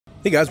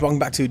Hey guys, welcome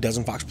back to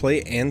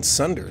dezandfoxplay and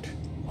Sundered.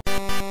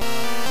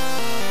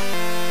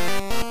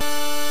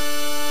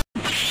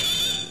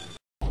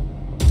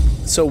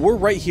 So we're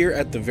right here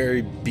at the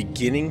very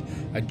beginning.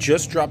 I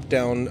just dropped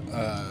down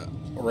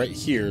right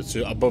here,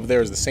 so above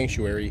there is the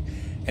sanctuary,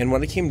 and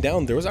when I came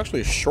down there was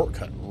actually a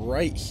shortcut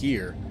right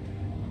here.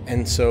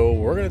 And so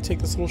we're going to take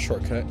this little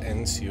shortcut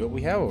and see what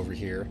we have over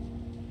here.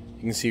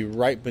 You can see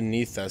right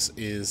beneath us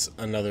is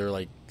another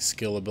like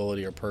skill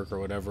ability or perk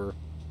or whatever.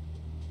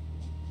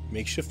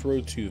 Makeshift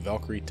Road to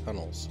Valkyrie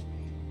Tunnels.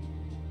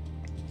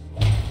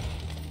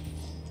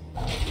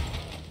 I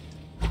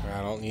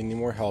don't need any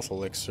more health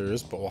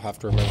elixirs, but we'll have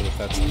to remember that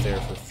that's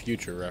there for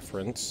future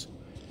reference.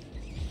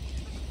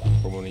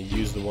 We're going to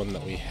use the one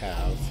that we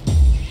have.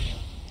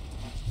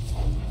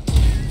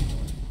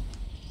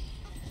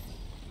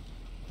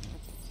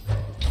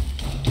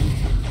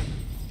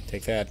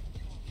 Take that.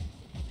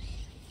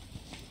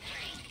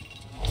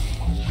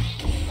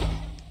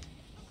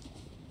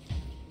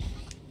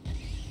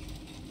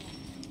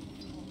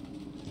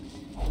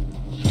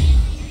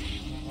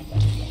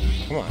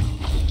 Come on.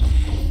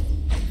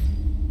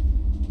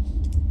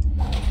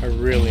 I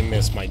really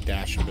miss my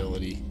dash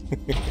ability.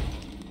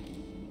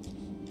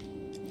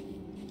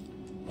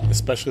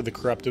 Especially the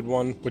corrupted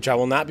one, which I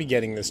will not be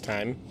getting this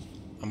time.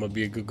 I'm gonna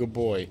be a good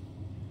boy.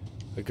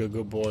 A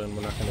good boy, and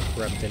we're not gonna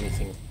corrupt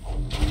anything.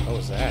 What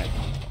was that?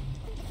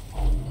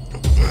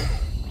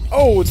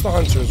 Oh, it's the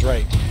hunters,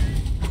 right.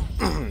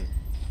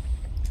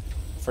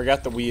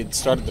 Forgot that we had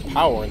started the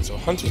power, and so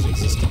hunters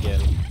exist again.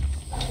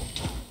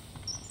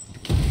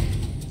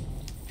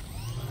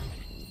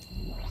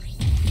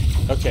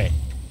 Okay.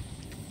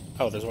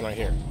 Oh, there's one right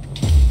here.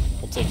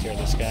 We'll take care of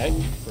this guy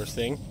first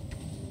thing.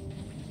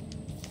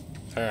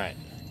 Alright.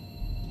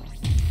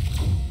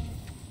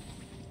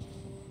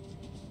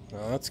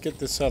 Now let's get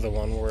this other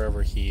one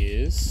wherever he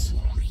is.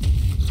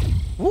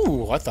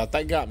 Ooh, I thought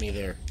that got me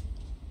there.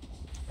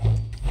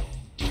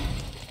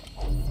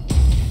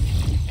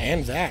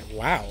 And that,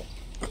 wow.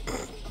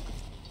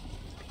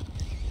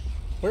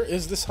 Where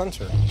is this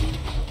hunter?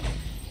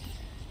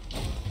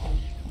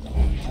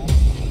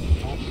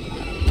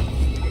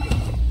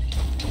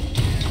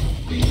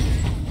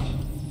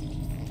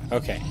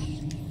 Okay.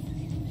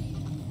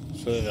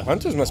 So the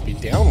hunters must be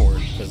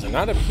downward, because they're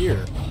not up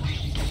here.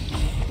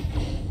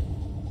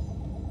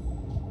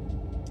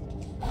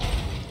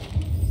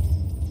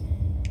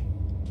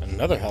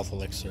 Another health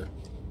elixir.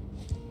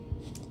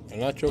 They're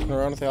not joking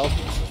around with the health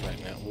elixirs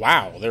right now.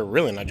 Wow, they're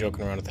really not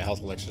joking around with the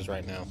health elixirs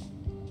right now.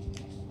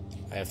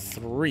 I have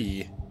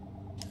 3,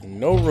 and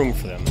no room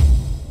for them.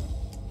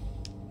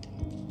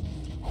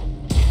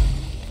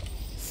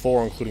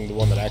 4, including the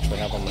one that I actually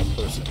have on my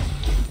person.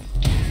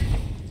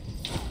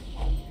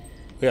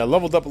 Yeah, I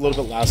leveled up a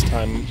little bit last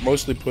time,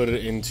 mostly put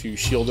it into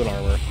shield and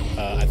armor.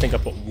 I think I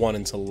put 1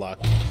 into luck,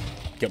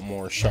 get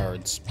more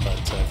shards, but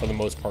for the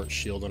most part,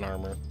 shield and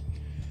armor.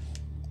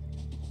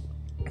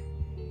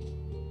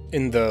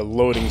 In the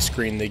loading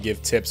screen, they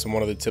give tips, and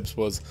one of the tips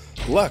was,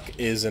 luck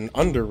is an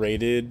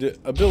underrated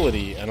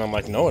ability. And I'm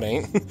like, no, it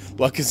ain't.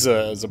 Luck is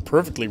a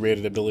perfectly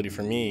rated ability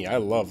for me. I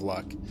love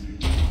luck.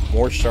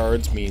 More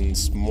shards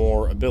means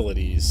more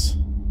abilities.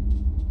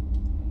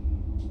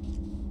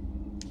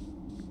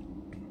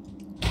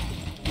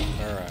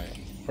 Alright,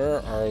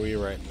 where are we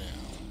right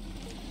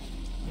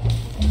now?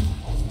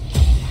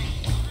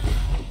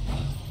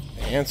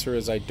 The answer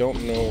is I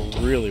don't know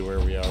really where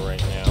we are right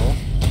now.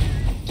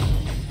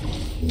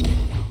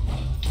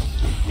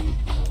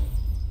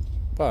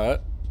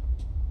 But,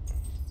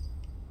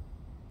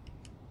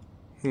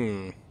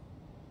 man,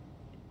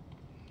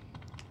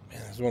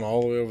 there's one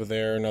all the way over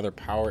there, another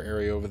power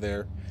area over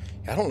there.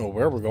 I don't know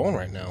where we're going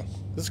right now.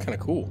 This is kind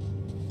of cool.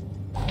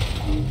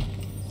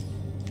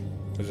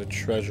 There's a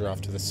treasure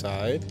off to the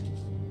side.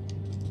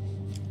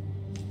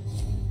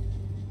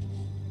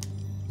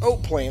 Oh,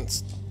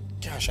 plants.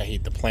 Gosh, I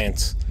hate the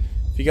plants.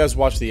 If you guys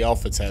watched the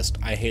alpha test,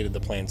 I hated the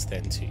plants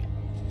then too.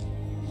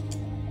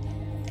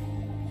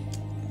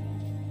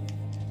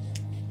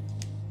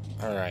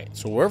 Alright,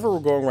 so wherever we're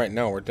going right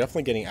now, we're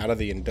definitely getting out of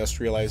the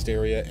industrialized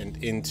area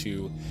and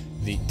into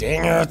the...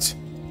 Dang it!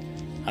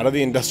 Out of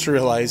the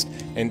industrialized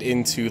and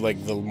into,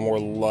 like, the more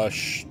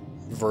lush,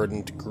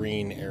 verdant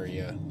green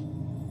area.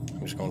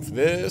 I'm just going for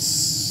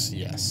this.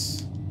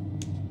 Yes.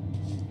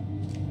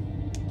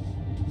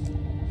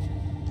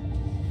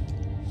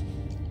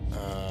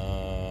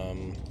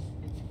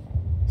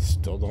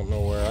 Still don't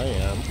know where I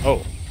am.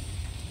 Oh.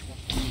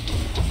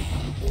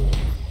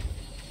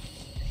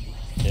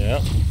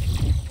 Yeah.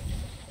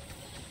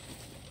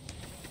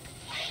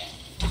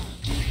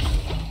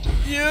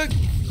 Yeah.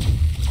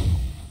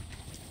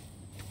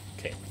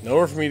 Okay.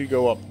 Nowhere for me to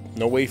go up.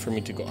 No way for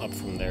me to go up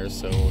from there,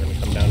 so we're gonna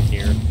come down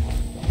here.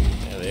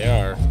 There they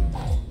are.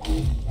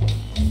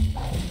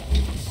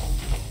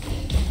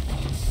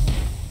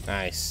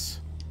 Nice.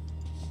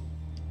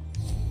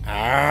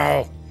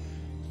 Ow!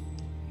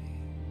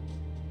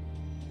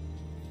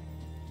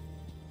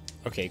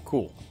 Okay,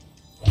 cool.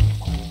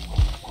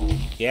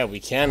 Yeah, we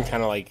can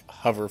kind of like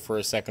hover for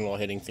a second while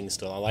hitting things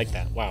still. I like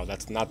that. Wow,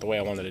 that's not the way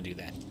I wanted to do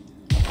that.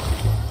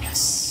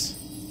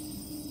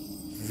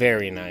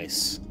 Very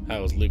nice.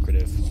 That was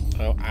lucrative.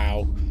 Oh,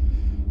 ow.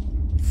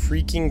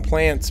 Freaking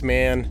plants,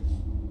 man.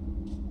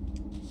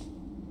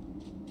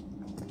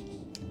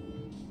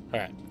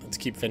 Alright, let's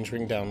keep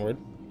venturing downward.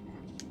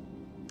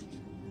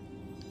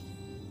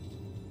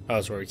 Oh,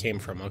 that's where we came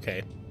from,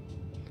 okay.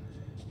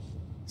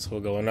 So we'll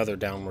go another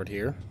downward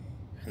here.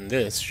 And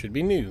this should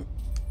be new.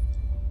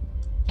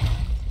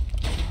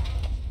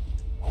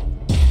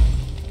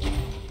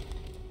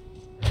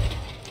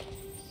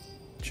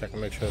 Check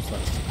and make sure it's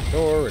not the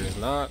door. It is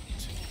not.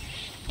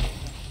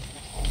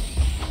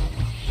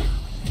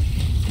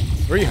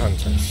 3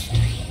 hunters.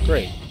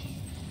 Great.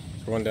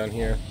 Is there one down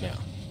here? No.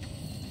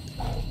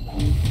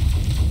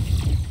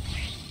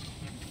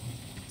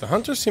 The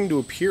hunters seem to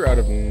appear out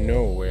of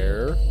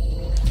nowhere.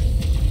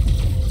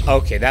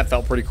 Okay, that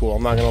felt pretty cool,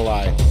 I'm not gonna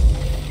lie.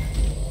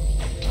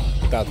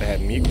 Thought they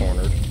had me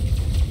cornered.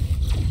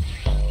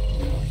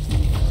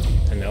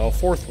 And now a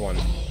 4th one.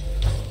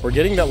 We're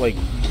getting that, like,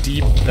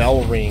 deep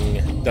bell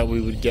ring that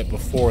we would get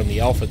before in the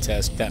alpha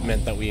test. That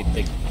meant that we had,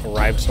 like,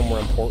 arrived somewhere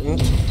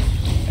important.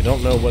 I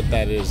don't know what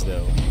that is,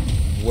 though.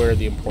 Where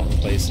the important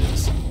place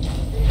is.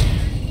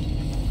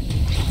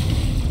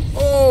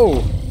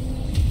 Oh!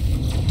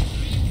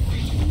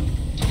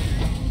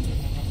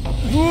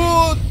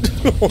 What?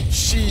 Oh,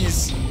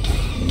 jeez.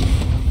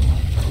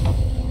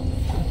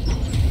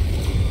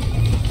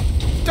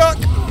 Duck!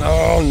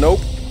 Oh,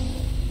 nope.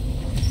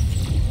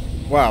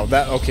 Wow,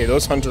 okay,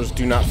 those hunters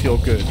do not feel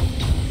good.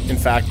 In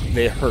fact,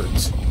 they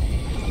hurt.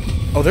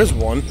 Oh, there's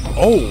one.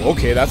 Oh,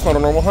 okay, that's not a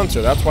normal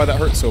hunter. That's why that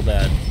hurts so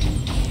bad.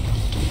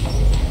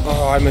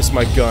 Oh, I missed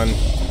my gun.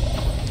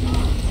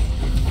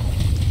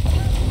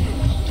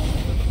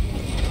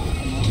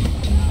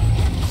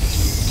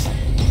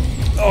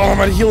 Oh, I'm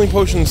out of healing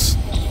potions.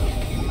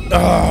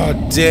 Ah,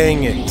 oh,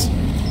 dang it.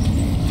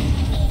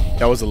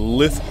 That was a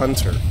Lith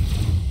hunter.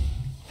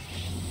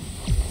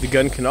 The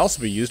gun can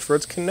also be used for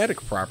its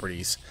kinetic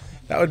properties.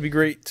 That would be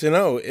great to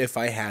know if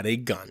I had a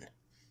gun.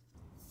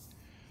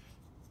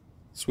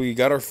 So we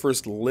got our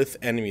first Lith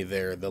enemy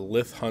there, the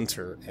Lith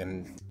hunter,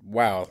 and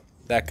wow,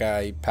 that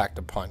guy packed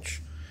a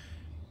punch.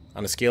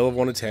 On a scale of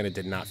 1 to 10, it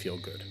did not feel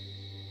good.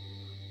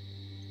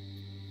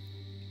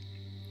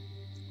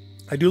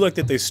 I do like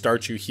that they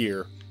start you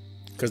here,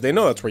 because they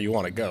know that's where you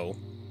want to go.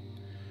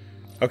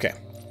 Okay.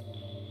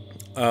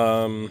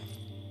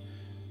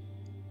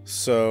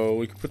 So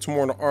we can put some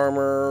more into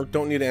armor.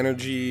 Don't need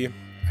energy.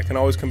 I can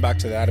always come back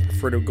to that. I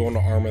prefer to go into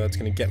armor. That's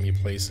going to get me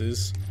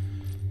places.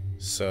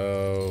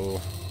 So...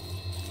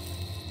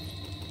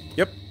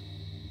 Yep.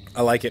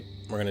 I like it.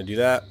 We're going to do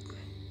that.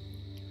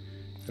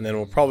 And then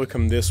we'll probably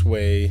come this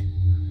way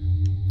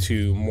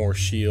to more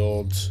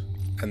shields.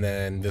 And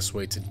then this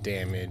way to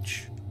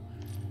damage.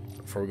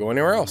 Before we go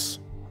anywhere else.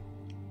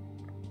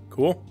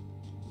 Cool.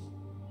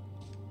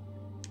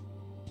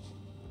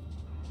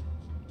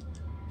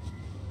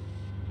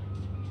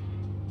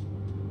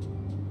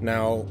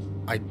 Now,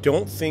 I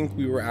don't think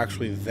we were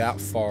actually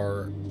that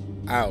far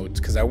out,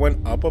 because I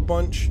went up a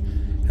bunch,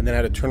 and then I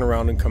had to turn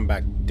around and come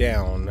back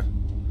down.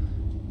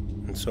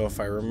 And so if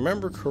I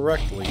remember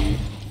correctly,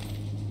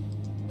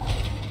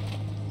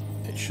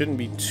 it shouldn't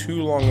be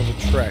too long of a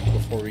trek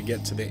before we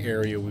get to the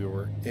area we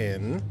were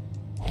in.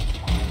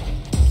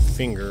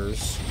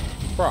 Fingers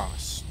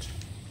crossed.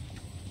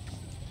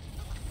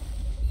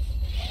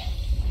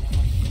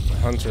 The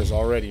hunter's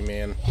already,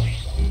 man.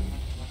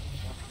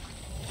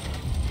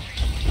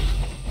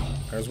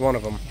 There's one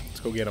of them. Let's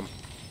go get him.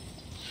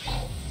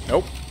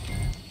 Nope.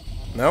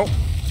 Nope.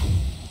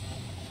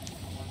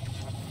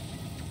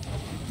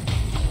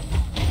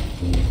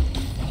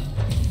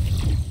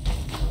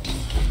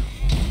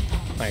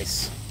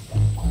 Nice.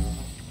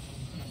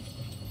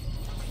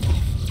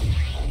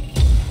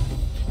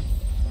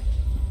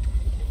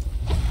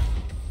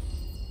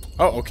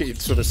 Oh, okay,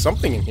 so there's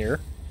something in here.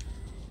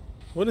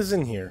 What is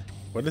in here?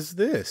 What is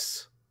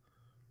this?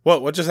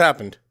 What just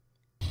happened?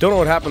 Don't know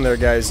what happened there,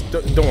 guys.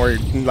 Don't worry,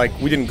 like,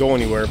 we didn't go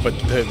anywhere, but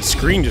the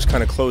screen just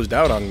kind of closed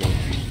out on me.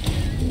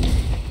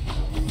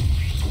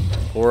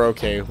 We're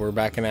okay. We're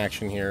back in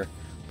action here.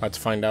 About to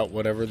find out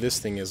whatever this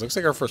thing is. Looks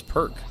like our first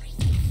perk.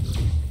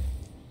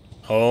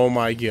 Oh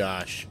my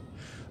gosh.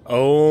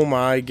 Oh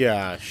my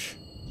gosh.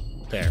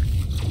 There.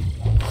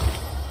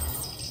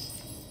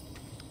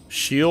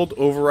 Shield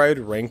Override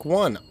rank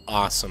 1.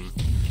 Awesome.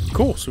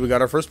 Cool, so we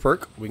got our first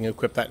perk. We can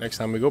equip that next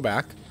time we go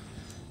back.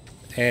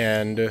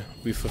 And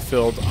we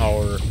fulfilled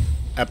our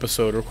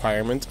episode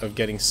requirement of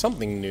getting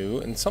something new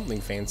and something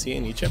fancy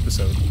in each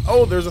episode.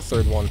 Oh, there's a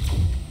third one.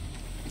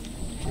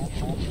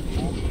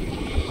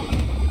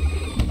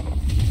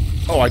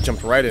 Oh, I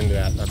jumped right into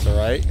that. That's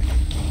alright.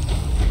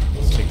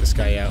 Let's take this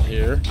guy out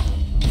here.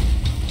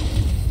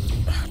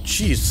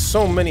 Jeez,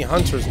 so many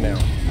hunters now.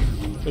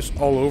 Just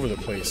all over the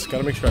place.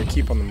 Gotta make sure I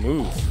keep on the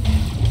move.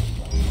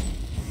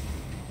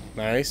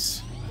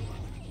 Nice.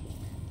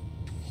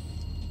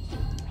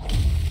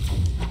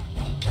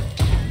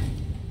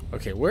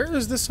 Okay, where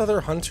is this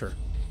other hunter?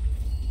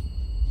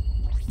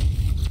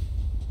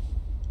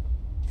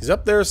 He's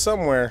up there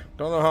somewhere.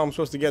 Don't know how I'm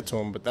supposed to get to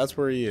him, but that's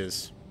where he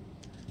is.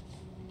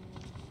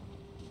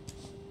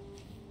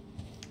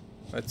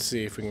 Let's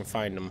see if we can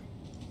find him.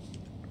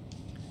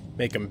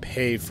 Make him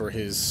pay for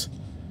his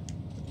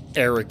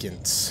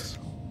arrogance.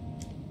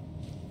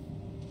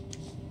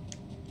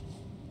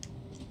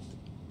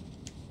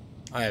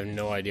 I have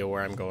no idea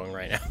where I'm going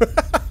right now.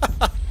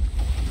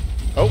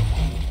 Oh.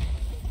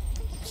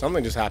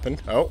 Something just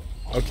happened. Oh.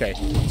 Okay.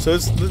 So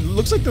it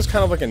looks like there's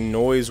kind of like a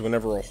noise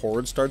whenever a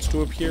horde starts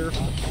to appear.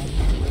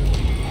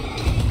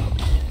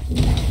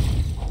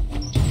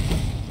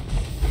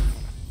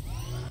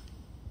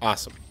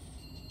 Awesome.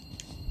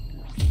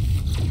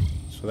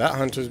 So that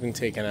hunter's been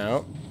taken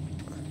out.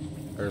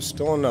 There's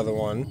still another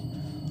one.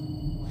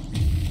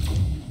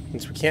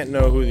 Since we can't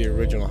know who the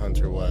original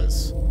hunter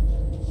was,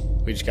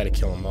 we just gotta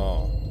kill them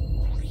all.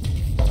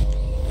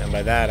 And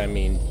by that I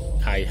mean,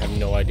 I have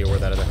no idea where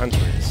that other hunter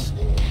is.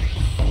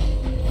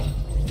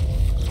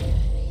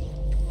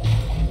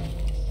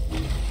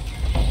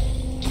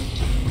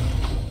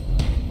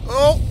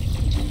 Oh!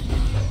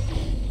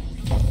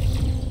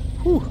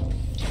 Whew.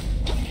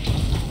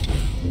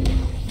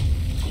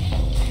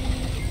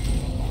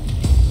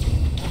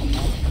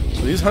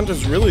 So these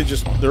hunters really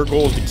just, their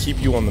goal is to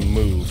keep you on the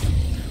move.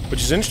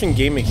 Which is an interesting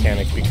game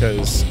mechanic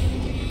because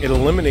it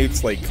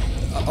eliminates, like,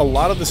 a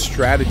lot of the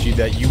strategy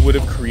that you would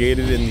have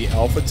created in the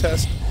alpha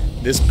test.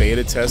 This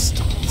beta test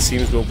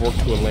seems to have worked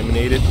to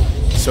eliminate it.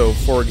 So,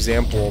 for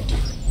example,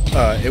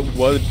 it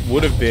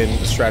would have been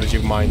a strategy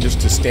of mine just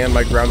to stand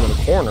my ground in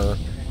the corner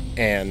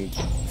and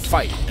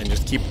fight and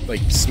just keep, like,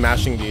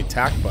 smashing the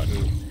attack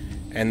button,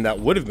 and that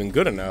would have been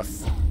good enough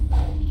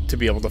to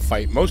be able to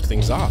fight most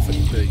things off at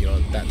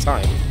that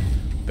time.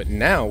 But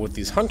now with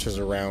these hunters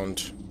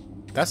around,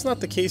 that's not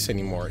the case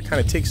anymore. It kind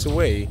of takes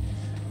away,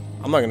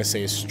 I'm not going to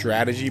say a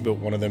strategy, but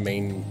one of the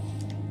main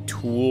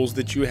tools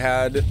that you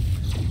had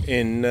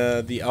in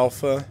the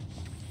alpha,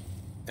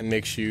 and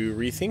makes you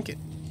rethink it.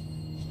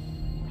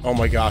 Oh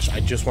my gosh, I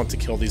just want to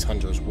kill these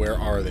hunters. Where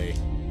are they?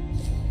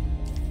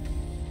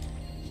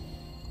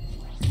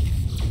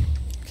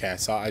 Okay,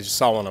 I just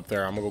saw one up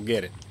there. I'm gonna go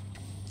get it.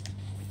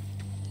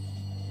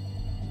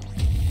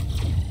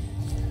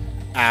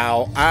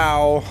 Ow,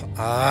 ow,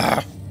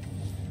 ah.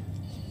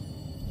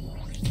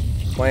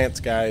 Plants,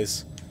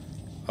 guys.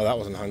 Oh, that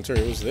wasn't hunter,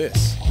 it was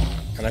this.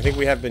 And I think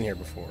we have been here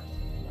before.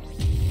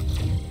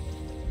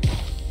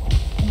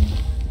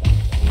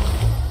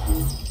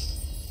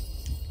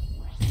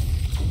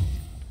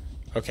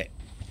 Okay.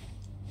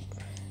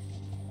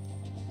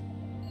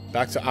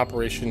 Back to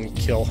Operation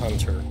Kill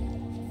Hunter.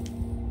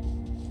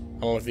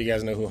 I don't know if you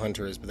guys know who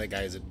Hunter is, but that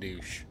guy is a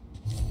douche.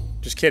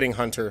 Just kidding,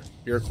 Hunter.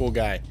 You're a cool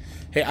guy.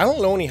 Hey, I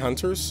don't know any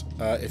hunters.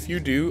 If you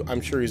do,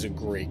 I'm sure he's a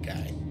great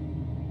guy.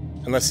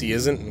 Unless he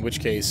isn't, in which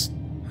case,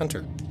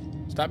 Hunter,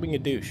 stop being a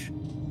douche.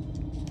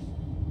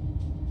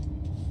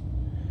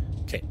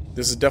 Okay,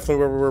 this is definitely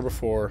where we were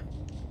before.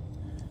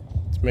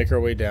 Let's make our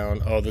way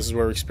down. Oh, this is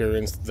where we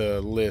experienced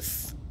the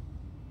Lith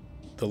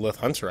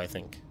Hunter, I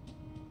think.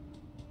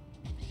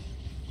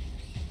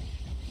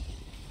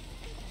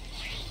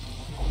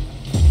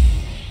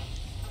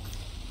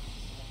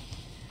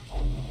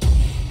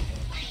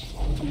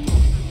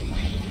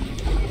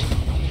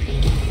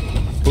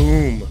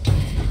 Boom.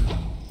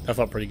 That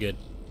felt pretty good.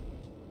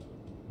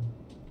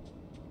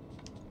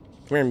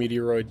 Come here,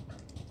 meteoroid.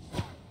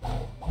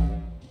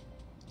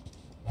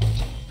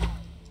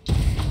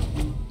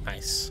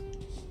 Nice.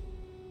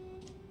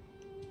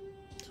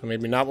 So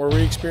maybe not where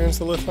we experienced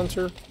the Lith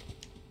Hunter?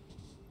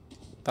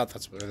 Thought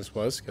that's where this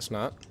was. Guess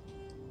not.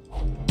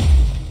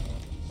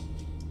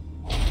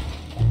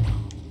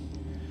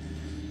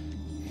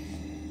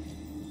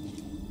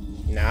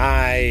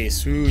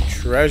 Nice. Ooh,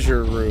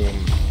 treasure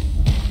room.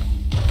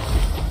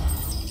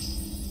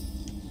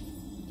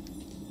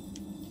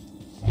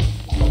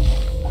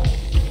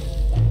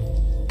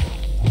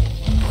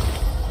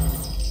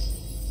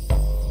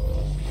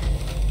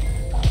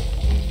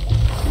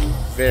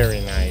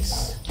 Very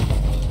nice.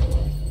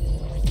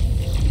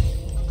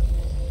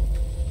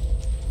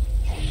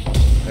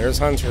 There's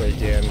Hunter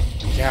again.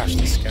 Gosh,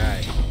 this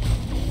guy.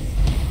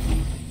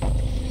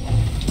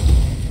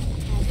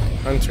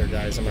 Hunter,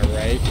 guys, am I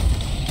right?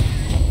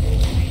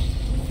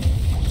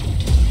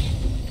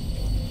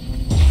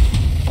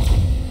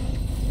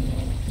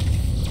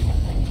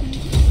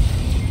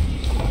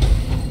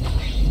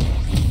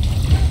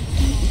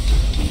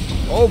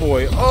 Oh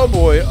boy, oh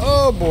boy,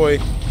 oh boy.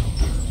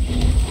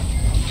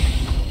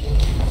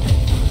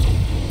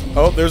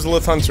 Oh, there's the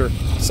Lith Hunter.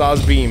 Saw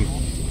his beam.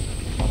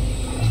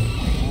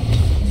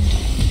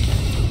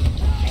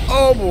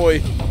 Oh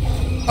boy.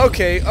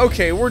 Okay,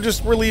 okay, we're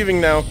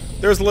leaving now.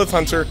 There's the Lith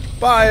Hunter.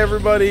 Bye,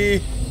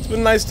 everybody. It's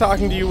been nice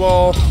talking to you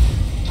all.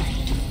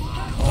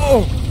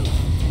 Oh,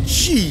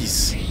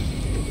 jeez.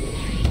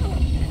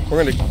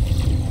 We're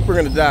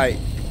gonna die.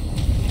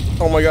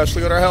 Oh my gosh,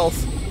 look at our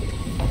health.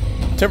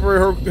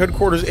 Temporary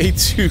headquarters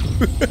A2.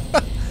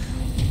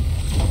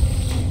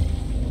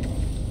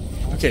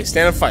 Okay,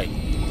 stand and fight.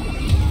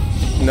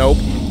 Nope.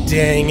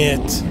 Dang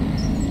it.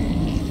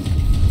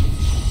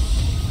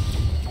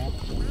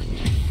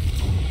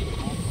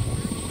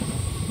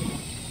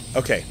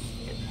 Okay.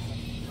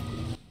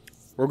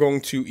 We're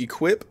going to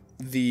equip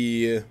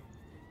the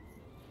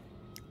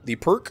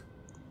perk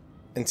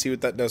and see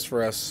what that does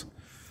for us.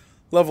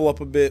 Level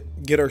up a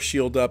bit, get our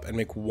shield up, and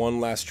make one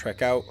last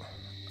trek out.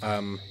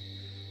 I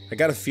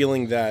got a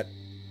feeling that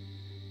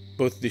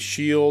both the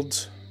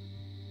shield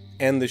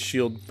and the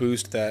shield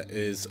boost that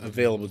is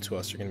available to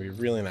us are going to be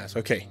really nice.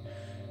 Okay.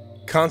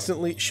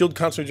 Shield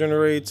constantly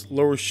generates,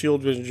 lower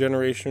shield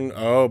regeneration.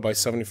 Oh, by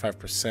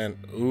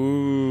 75%.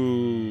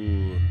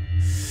 Ooh.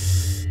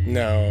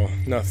 No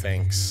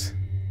thanks.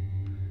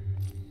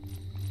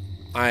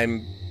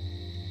 I'm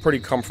pretty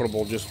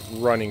comfortable just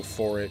running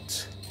for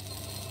it.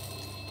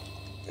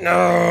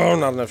 No,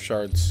 not enough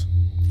shards.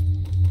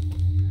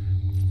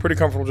 Pretty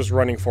comfortable just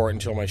running for it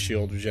until my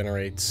shield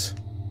regenerates.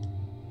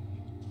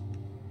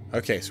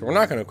 Okay, so we're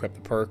not going to equip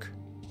the perk.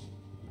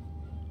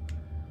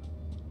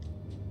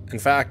 In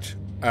fact,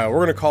 we're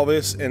going to call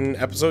this an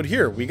episode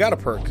here. We got a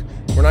perk.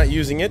 We're not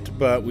using it,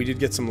 but we did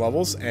get some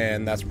levels,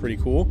 and that's pretty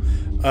cool.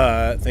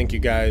 Thank you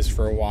guys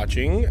for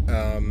watching.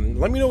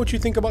 Let me know what you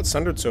think about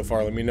Sundered so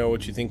far. Let me know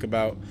what you think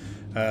about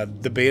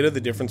the beta,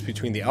 the difference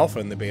between the alpha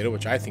and the beta,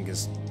 which I think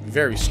is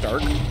very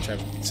stark, which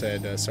I've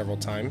said several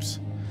times.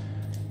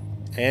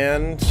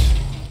 And,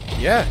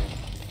 yeah,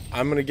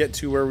 I'm going to get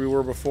to where we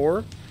were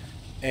before,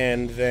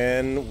 and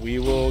then we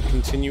will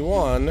continue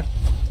on.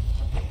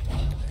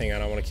 Hang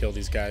on, I want to kill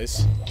these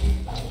guys.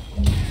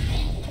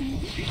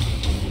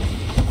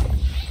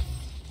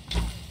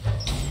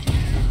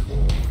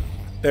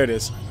 There it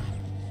is.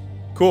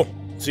 Cool.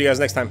 See you guys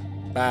next time.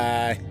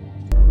 Bye.